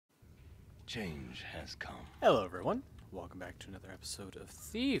change has come. Hello everyone, welcome back to another episode of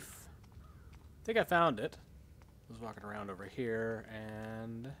Thief. I think I found it. I was walking around over here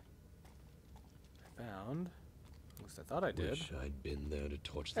and I found, at least I thought I did. Wish I'd been there to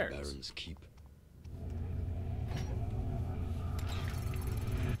torch There the it is. Baron's keep.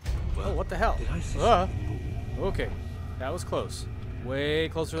 Oh, what the hell? Did I see Ah, something move? okay, that was close. Way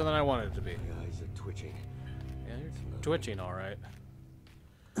closer than I wanted it to be. My eyes are twitching. Yeah, you're twitching alright.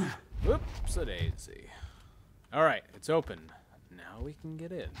 Whoops a daisy. Alright, it's open. Now we can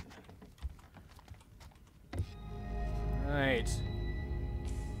get in. Right.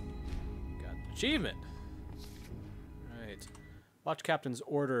 Got an achievement. Right. Watch Captain's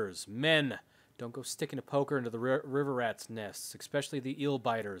orders. Men, don't go sticking a poker into the river rat's nests, especially the eel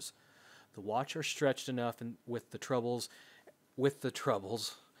biters. The watch are stretched enough with the troubles,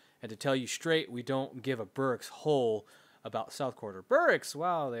 and to tell you straight, we don't give a Burrick's hole about South Quarter. Burrick's!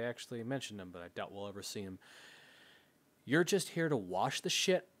 Wow, they actually mentioned him, but I doubt we'll ever see him. You're just here to wash the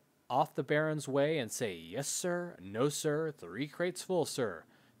shit off the Baron's way and say, yes, sir, no, sir, 3 crates full, sir,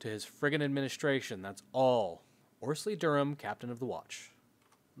 to his friggin' administration. That's all. Orsley Durham, Captain of the Watch.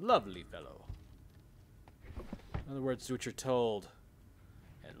 Lovely fellow. In other words, do what you're told.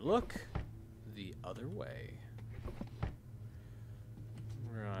 And look the other way.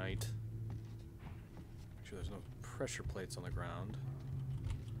 Right. Make sure there's no pressure plates on the ground.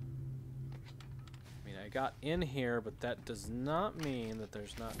 I mean, I got in here, but that does not mean that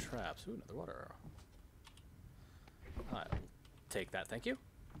there's not traps. Ooh, another water arrow. I'll take that, thank you.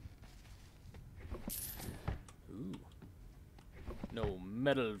 Ooh. No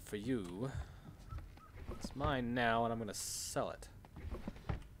metal for you. It's mine now, and I'm gonna sell it.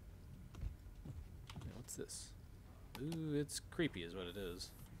 What's this? Ooh, it's creepy is what it is.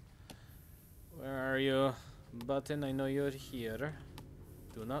 Where are you? Button, I know you're here.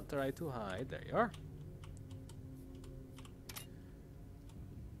 Do not try to hide. There you are.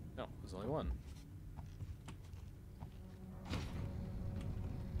 No, there's only one.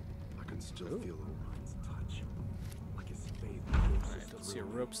 I can still Ooh. feel Orion's touch. Like his faith. Alright, don't see a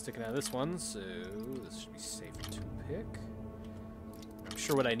rope sticking out of this one, so this should be safe to pick. I'm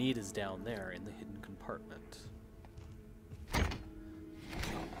sure what I need is down there in the hidden compartment.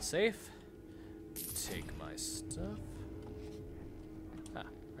 Safe. Take my stuff. Ah,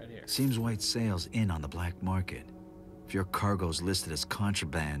 right here. Seems White Sail's in on the black market. If your cargo's listed as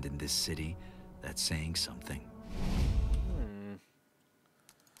contraband in this city, that's saying something.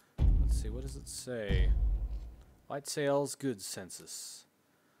 Let's see, what does it say? White Sail's goods census.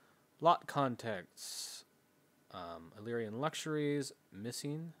 Lot contacts. Illyrian luxuries.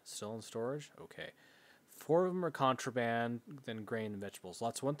 Missing. Still in storage. Okay. 4 of them are contraband, then grain and vegetables.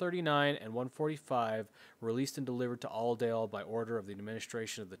 Lots 139 and 145 were released and delivered to Aldale by order of the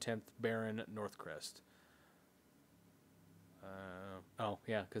administration of the 10th Baron Northcrest. Oh,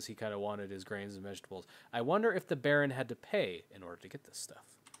 yeah, because he kind of wanted his grains and vegetables. I wonder if the Baron had to pay in order to get this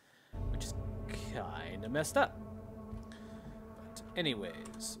stuff, which is kind of messed up. But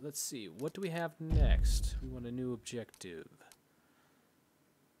anyways, let's see. What do we have next? We want a new objective.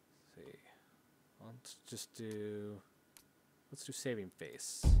 Let's just do... Let's do saving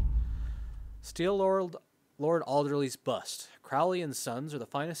face. Steal Lord Alderley's bust. Crowley and Sons are the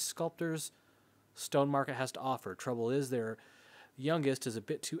finest sculptors Stone Market has to offer. Trouble is, their youngest is a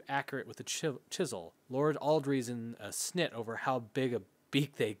bit too accurate with the chisel. Lord Aldry's in a snit over how big a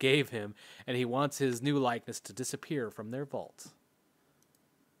beak they gave him, and he wants his new likeness to disappear from their vault.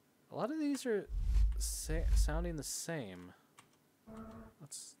 A lot of these are sounding the same.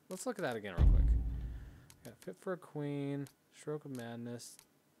 Let's look at that again real quick. Got Fit for a Queen, Stroke of Madness,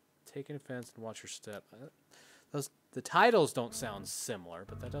 Taking Offense, and Watch Your Step. The titles don't sound similar,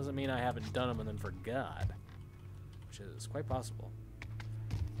 but that doesn't mean I haven't done them and then forgot, which is quite possible.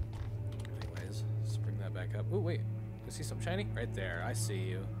 Anyways, let's bring that back up. Oh wait, I see something shiny right there. I see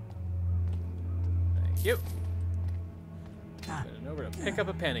you. Thank you. Heading over to pick up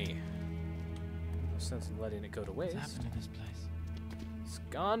a penny. No sense in letting it go to waste. What's happened to this place? It's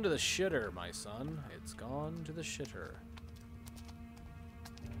gone to the shitter, my son. It's gone to the shitter.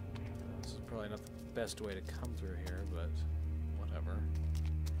 This is probably not the best way to come through here, but whatever.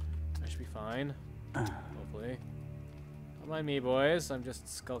 I should be fine. Hopefully. Don't mind me, boys. I'm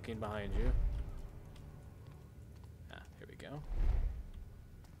just skulking behind you. Ah, here we go.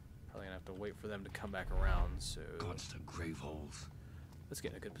 Probably gonna have to wait for them to come back around, so... Constant grave holes. Let's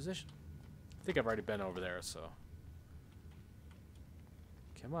get in a good position. I think I've already been over there, so...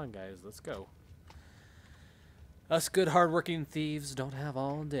 Come on, guys, let's go. Us good, hard-working thieves don't have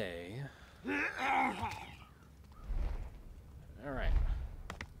all day. All right.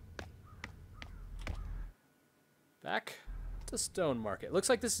 Back to Stone Market. Looks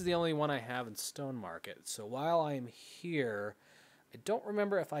like this is the only one I have in Stone Market. So while I'm here, I don't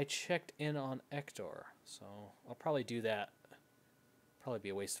remember if I checked in on Ector. So I'll probably do that. Probably be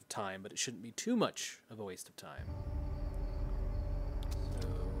a waste of time, but it shouldn't be too much of a waste of time. So,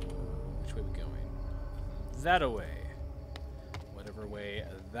 which way are we going? That away. Whatever way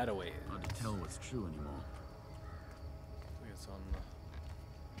that away is. Hard to tell what's true anymore. I think it's on the...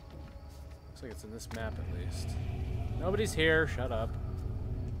 Looks like it's in this map at least. Nobody's here. Shut up.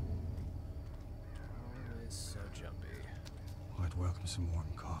 Always so jumpy. I'd welcome some warm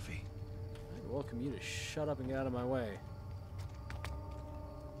coffee. I'd welcome you to shut up and get out of my way.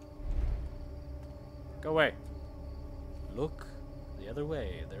 Go away. Look the other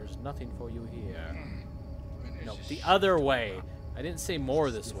way. There's nothing for you here. No, the other way. I didn't say more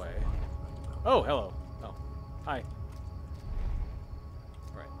this way. Oh, hello. Oh, hi.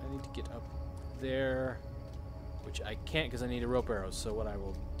 Right, I need to get up there, which I can't because I need a rope arrow. So what I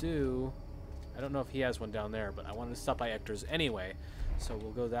will do, I don't know if he has one down there, but I wanted to stop by Ector's anyway. So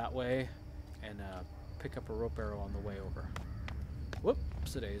we'll go that way and pick up a rope arrow on the way over.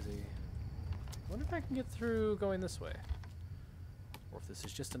 Whoops-a-daisy. I wonder if I can get through going this way. Or if this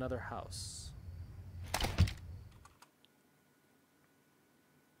is just another house.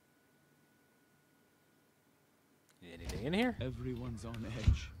 Anything in here? Everyone's on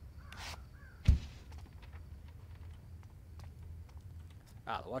edge.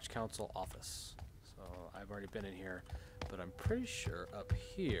 Ah, the Watch Council office. So I've already been in here, but I'm pretty sure up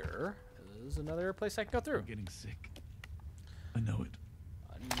here is another place I can go through. I'm getting sick. I know it.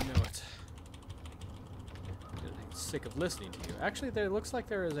 I know it. Getting sick of listening to you. Actually, there looks like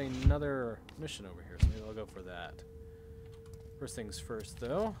there is another mission over here, so maybe I'll go for that. First things first,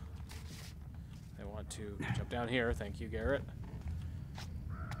 though. I want to jump down here. Thank you, Garrett.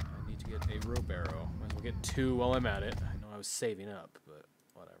 I need to get a rope arrow. Might as well get two while I'm at it. I know I was saving up, but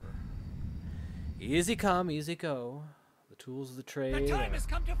whatever. Easy come, easy go. The tools of the trade are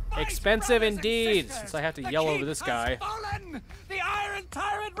expensive indeed, since I have to yell over this guy. Fallen! The Iron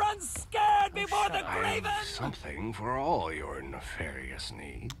Tyrant runs scared before the I Graven! have something for all your nefarious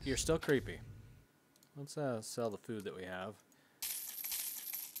needs. You're still creepy. Let's sell the food that we have.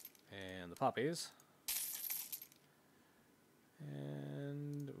 And the poppies.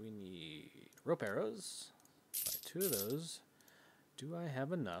 And we need rope arrows. Buy 2 of those. Do I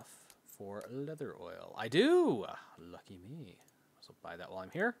have enough for leather oil? I do! Lucky me. So buy that while I'm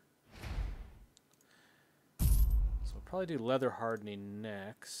here. So we'll probably do leather hardening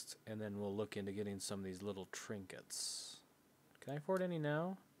next, and then we'll look into getting some of these little trinkets. Can I afford any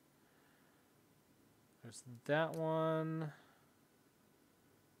now? There's that one.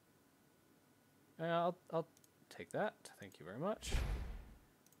 I'll take that. Thank you very much.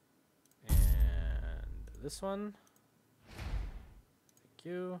 And this one. Thank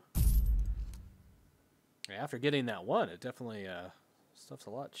you. Yeah, after getting that one, it definitely stuff's a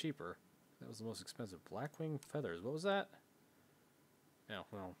lot cheaper. That was the most expensive. Blackwing feathers. What was that? No,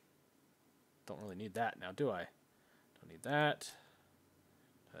 well, don't really need that now, do I? Don't need that.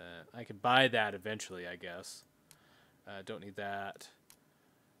 I could buy that eventually, I guess. Don't need that.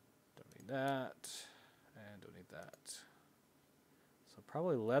 Don't need that. And don't need that. So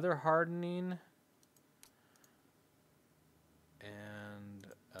probably leather hardening. And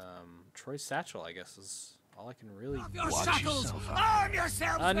Troy's satchel, I guess, is all I can really... Off your Watch shackles! yourself out. Arm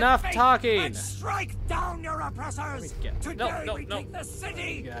yourselves Enough with faith talking! and strike down your oppressors! Let me get- Today no, we no. take the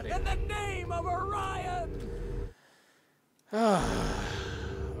city Get outta in the name of Orion!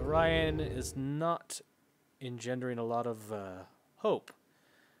 Orion is not engendering a lot of hope.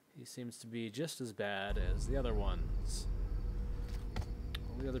 He seems to be just as bad as the other ones.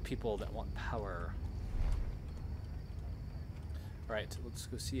 All the other people that want power. Alright, let's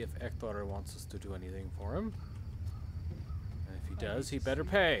go see if Ekthar wants us to do anything for him. And if he does, he better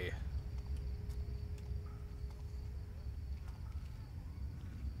pay.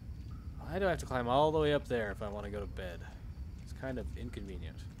 Why do I have to climb all the way up there if I want to go to bed? It's kind of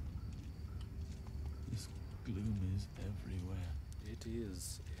inconvenient. This gloom is everywhere. It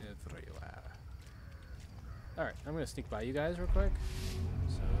is everywhere. Alright, I'm going to sneak by you guys real quick.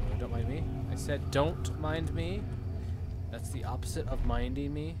 So, don't mind me. I said don't mind me. That's the opposite of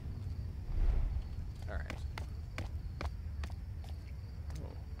minding me. Alright.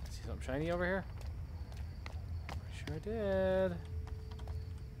 Oh, see something shiny over here? Sure I did.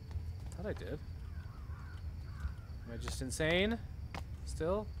 Thought I did. Am I just insane?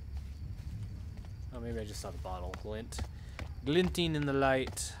 Still? Oh, maybe I just saw the bottle glint. Glinting in the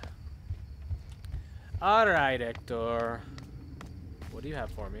light. Alright, Hector. What do you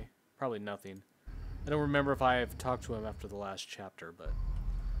have for me? Probably nothing. I don't remember if I have talked to him after the last chapter, but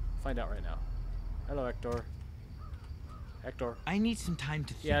I'll find out right now. Hello, Hector. Hector. I need some time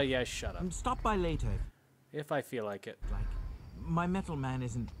to think. Yeah, shut up. Stop by later. If I feel like it. Like, my metal man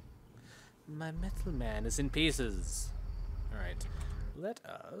isn't... My metal man is in pieces. Alright. Let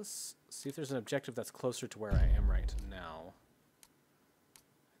us see if there's an objective that's closer to where I am right now.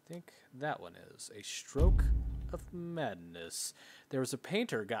 I think that one is. A stroke of madness. There was a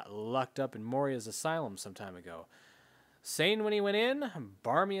painter got locked up in Moria's asylum some time ago. Sane when he went in,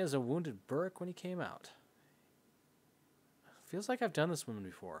 barmy as a wounded Burrick when he came out. Feels like I've done this one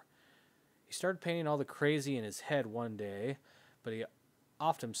before. He started painting all the crazy in his head one day, but he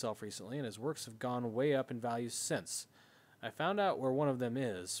offed himself recently, and his works have gone way up in value since. I found out where one of them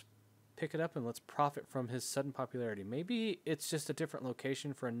is. Pick it up and let's profit from his sudden popularity. Maybe it's just a different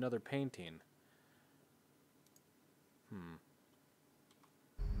location for another painting. To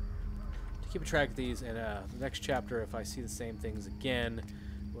keep a track of these in the next chapter, if I see the same things again,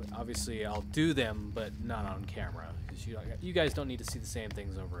 obviously I'll do them, but not on camera. Because you guys don't need to see the same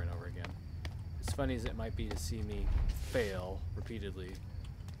things over and over again. As funny as it might be to see me fail repeatedly.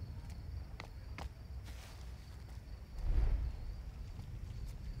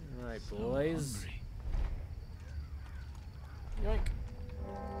 Alright, boys. Yoink.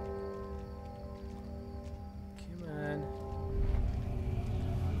 Come on.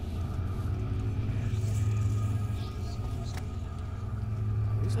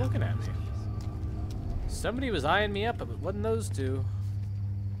 Who's looking at me? Somebody was eyeing me up, but it wasn't those two.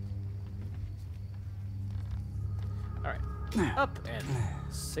 Alright. Up and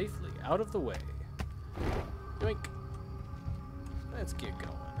safely out of the way. Yoink. Let's get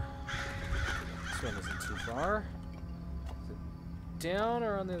going. This one isn't too far. Is it down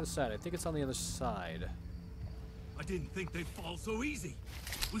or on the other side? I think it's on the other side. I didn't think they'd fall so easy.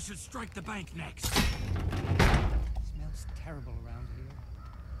 We should strike the bank next. Smells terrible around here.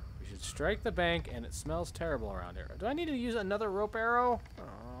 We should strike the bank, and it smells terrible around here. Do I need to use another rope arrow?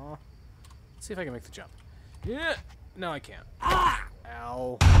 Aww. Let's see if I can make the jump. Yeah. No, I can't. Ah!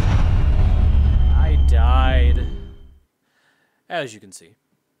 Ow. I died. As you can see.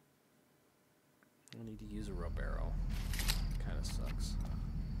 I need to use a rope arrow. Kind of sucks.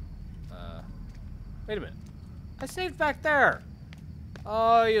 Wait a minute. I saved back there.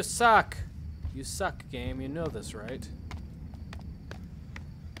 Oh, you suck. You suck, game. You know this, right?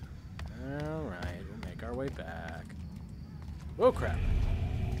 Alright, we'll make our way back. Whoa, crap.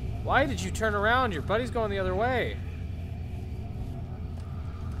 Why did you turn around? Your buddy's going the other way.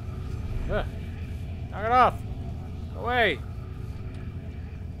 Ugh. Knock it off. Go away.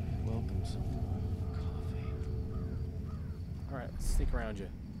 Welcome some coffee. Alright, let's sneak around you.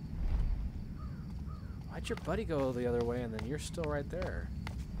 Why'd your buddy go the other way and then you're still right there?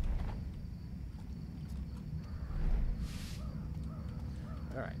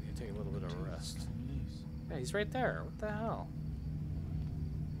 Alright, you take a little bit of a rest. Yeah, he's right there. What the hell?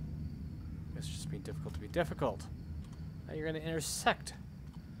 It's just being difficult to be difficult. Now you're gonna intersect.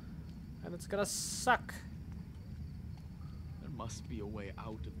 And it's gonna suck. There must be a way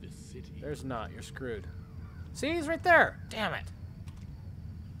out of this city. There's not. You're screwed. See, he's right there. Damn it.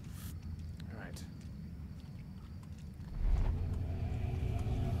 Alright.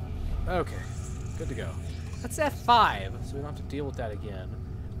 Okay. Good to go. That's F5, so we don't have to deal with that again.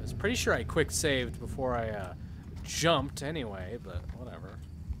 I was pretty sure I quick saved before I jumped anyway, but whatever.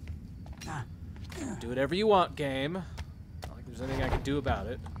 Do whatever you want, game. Not like there's anything I can do about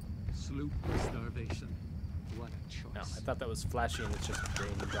it. Sloop or starvation. What a choice. No, I thought that was flashing with just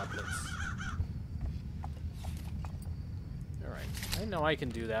rain droplets. Alright. I know I can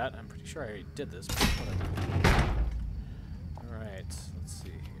do that. I'm pretty sure I already did this, but whatever. Alright, let's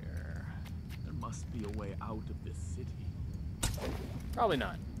see here. There must be a way out of this city. Probably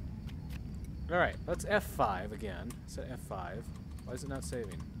not. Alright, let's F5 again. Set F5. Why is it not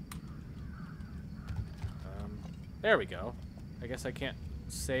saving? There we go. I guess I can't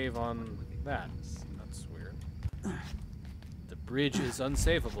save on that. That's weird. The bridge is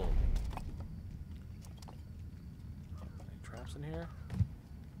unsavable. Any traps in here?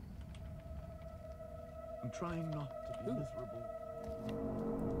 I'm trying not to be miserable.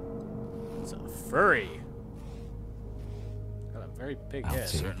 It's a furry. Got a very big head.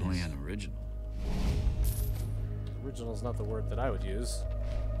 Certainly an original. Original's not the word that I would use.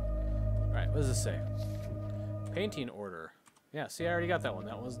 Alright, what does this say? Painting order. Yeah, see, I already got that one.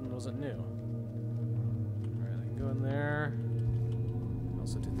 That wasn't new. Alright, I can go in there.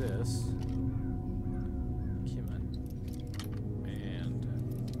 Also do this. Come on. And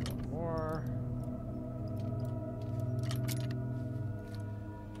one more.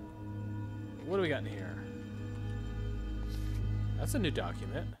 what do we got in here? That's a new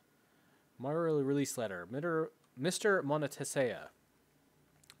document. Moira release letter. Mr. Monetesea.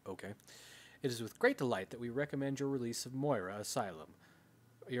 Okay. It is with great delight that we recommend your release of Moira Asylum.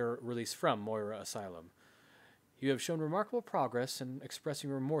 Your release from Moira Asylum. You have shown remarkable progress in expressing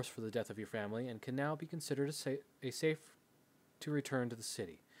remorse for the death of your family and can now be considered a safe to return to the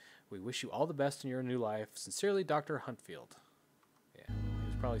city. We wish you all the best in your new life. Sincerely, Dr. Huntfield. Yeah, he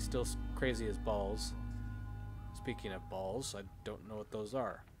was probably still crazy as balls. Speaking of balls, I don't know what those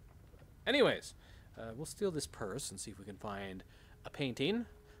are. Anyways, we'll steal this purse and see if we can find a painting.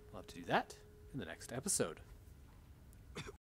 We'll have to do that in the next episode.